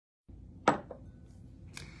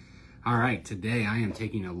All right, today I am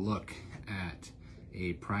taking a look at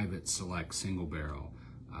a Private Select single barrel.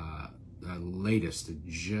 The latest, it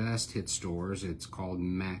just hit stores. It's called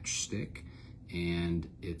Matchstick, and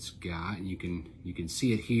it's got, and you can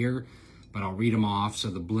see it here, but I'll read them off. So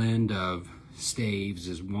the blend of staves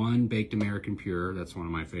is 1 baked American pure, that's one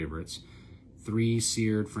of my favorites, 3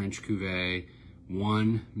 seared French cuvee,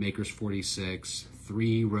 1 Maker's 46,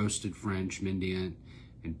 3 roasted French Mendiant,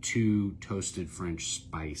 and 2 toasted French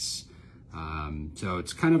spice. So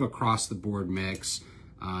it's kind of across the board mix,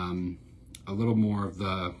 a little more of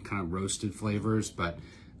the kind of roasted flavors, but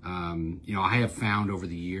you know, I have found over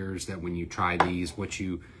the years that when you try these, what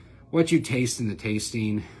you taste in the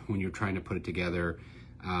tasting when you're trying to put it together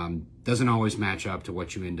doesn't always match up to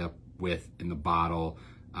what you end up with in the bottle.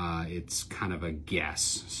 It's kind of a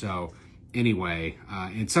guess. So anyway,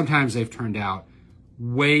 and sometimes they've turned out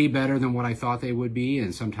way better than what I thought they would be,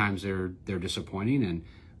 and sometimes they're disappointing. And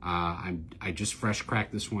I just fresh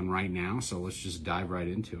cracked this one right now, so let's just dive right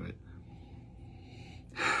into it.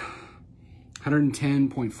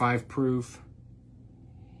 110.5 proof.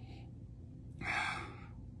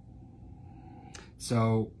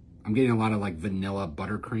 So I'm getting a lot of like vanilla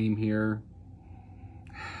buttercream here.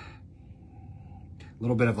 A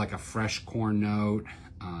little bit of like a fresh corn note.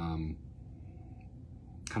 Kind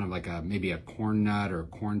of like maybe a corn nut or a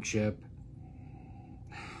corn chip.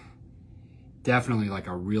 Definitely like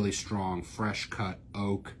a really strong fresh cut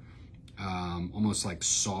oak, almost like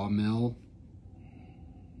sawmill.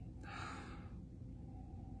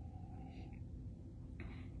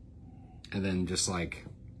 And then just like,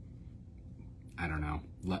 I don't know,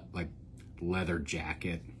 like leather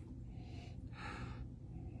jacket.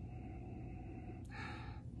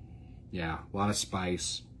 Yeah, a lot of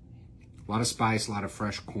spice. A lot of spice, a lot of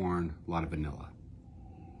fresh corn, a lot of vanilla.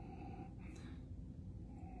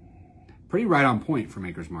 Pretty right on point for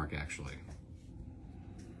Maker's Mark, actually,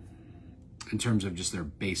 in terms of just their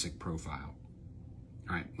basic profile.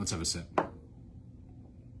 All right, let's have a sip.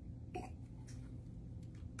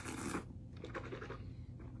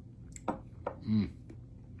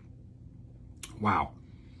 Wow,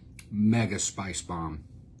 mega spice bomb.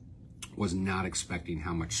 Was not expecting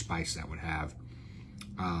how much spice that would have.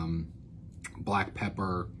 Black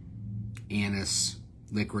pepper, anise,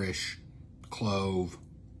 licorice, clove.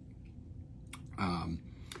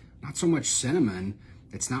 Not so much cinnamon.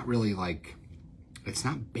 It's not really like, it's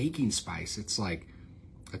not baking spice. It's like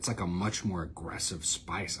a much more aggressive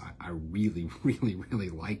spice. I really, really, really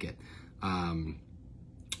like it.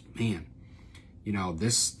 Man, you know,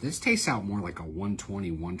 this tastes out more like a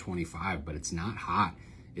 120, 125, but it's not hot.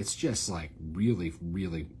 It's just like really,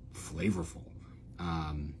 really flavorful.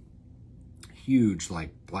 Huge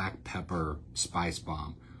like black pepper spice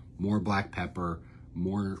bomb. More black pepper,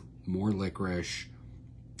 more licorice.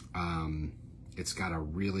 It's got a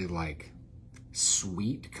really like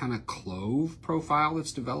sweet kind of clove profile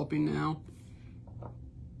that's developing now.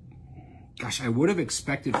 Gosh, I would have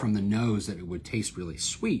expected from the nose that it would taste really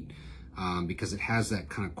sweet, because it has that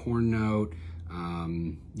kind of corn note.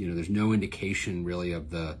 You know, there's no indication really of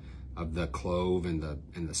the clove and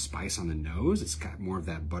the spice on the nose. It's got more of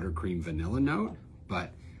that buttercream vanilla note,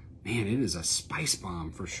 but man, it is a spice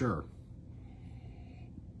bomb for sure.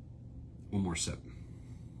 One more sip.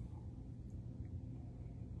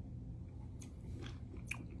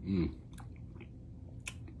 Oh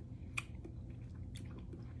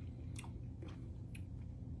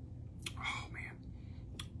man.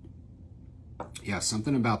 Yeah,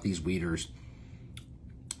 something about these wheaters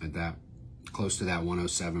at that close to that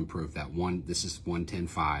 107 proof. This is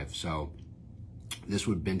 110.5, so this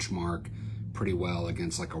would benchmark pretty well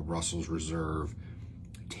against like a Russell's Reserve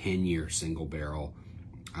 10-year single barrel.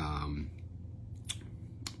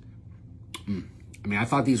 I mean, I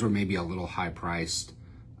thought these were maybe a little high priced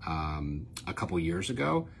a couple years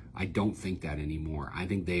ago. I don't think that anymore. I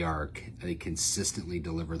think they consistently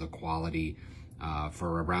deliver the quality.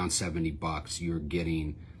 For around 70 bucks, you're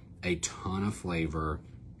getting a ton of flavor.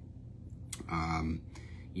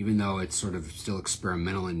 Even though it's sort of still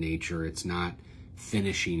experimental in nature, it's not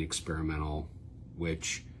finishing experimental,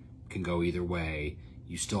 which can go either way.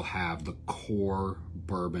 You still have the core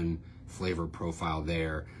bourbon flavor profile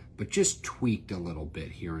there, but just tweaked a little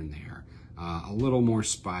bit here and there. A little more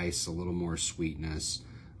spice, a little more sweetness,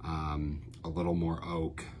 a little more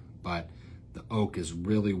oak, but the oak is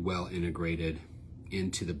really well integrated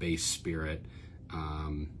into the base spirit,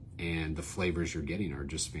 and the flavors you're getting are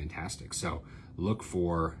just fantastic. So look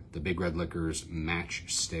for the Big Red Liquors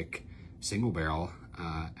Matchstick single barrel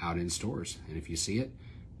out in stores, and if you see it,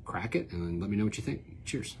 crack it and let me know what you think.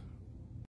 Cheers.